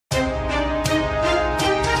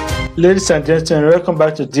Ladies and gentlemen, welcome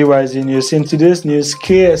back to DYZ News. In today's news,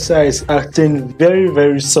 KSI is acting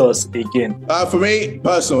very sus again. For me,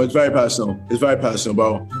 personal. It's very personal. It's very personal,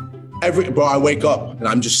 bro. I wake up and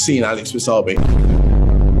I'm just seeing Alex Wasabi.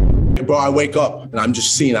 Bro, I wake up and I'm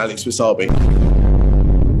just seeing Alex Wasabi.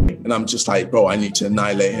 And I'm just like, bro, I need to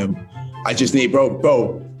annihilate him. I just need,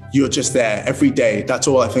 bro, you're just there every day. That's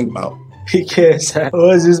all I think about. KSI,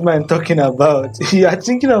 what is this man talking about? You are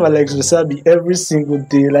thinking of Alex Wasabi every single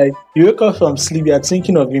day. Like, you wake up from sleep, you are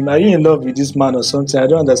thinking of him. Are you in love with this man or something? I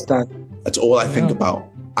don't understand. That's all I think about.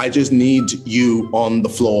 I just need you on the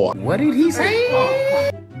floor. What did he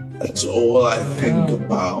say? That's all I think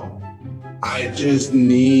about. I just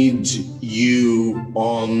need you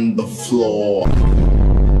on the floor.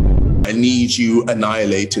 I need you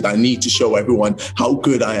annihilated. I need to show everyone how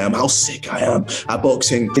good I am, how sick I am at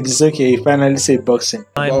boxing. It is okay, you finally said boxing.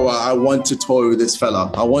 Bro, I want to toy with this fella.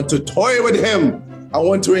 I want to toy with him. I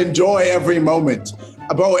want to enjoy every moment.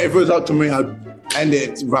 Bro, if it was up to me, I'd end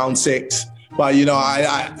it round 6. But you know,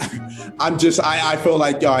 I feel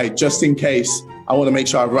like, all right, just in case, I want to make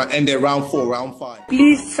sure I end it round 4, round 5.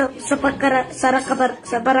 Please,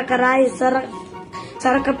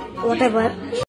 whatever.